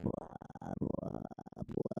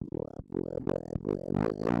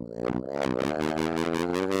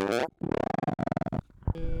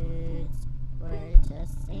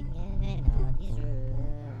just singing in all these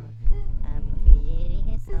rooms. I'm creating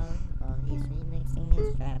a song, all these remixing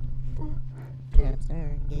is trapped. Traps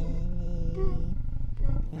are gay,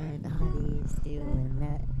 and all he's doing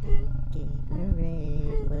that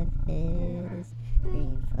Gatorade with his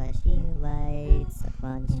green fleshy lights,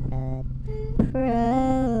 Launchpad Pro.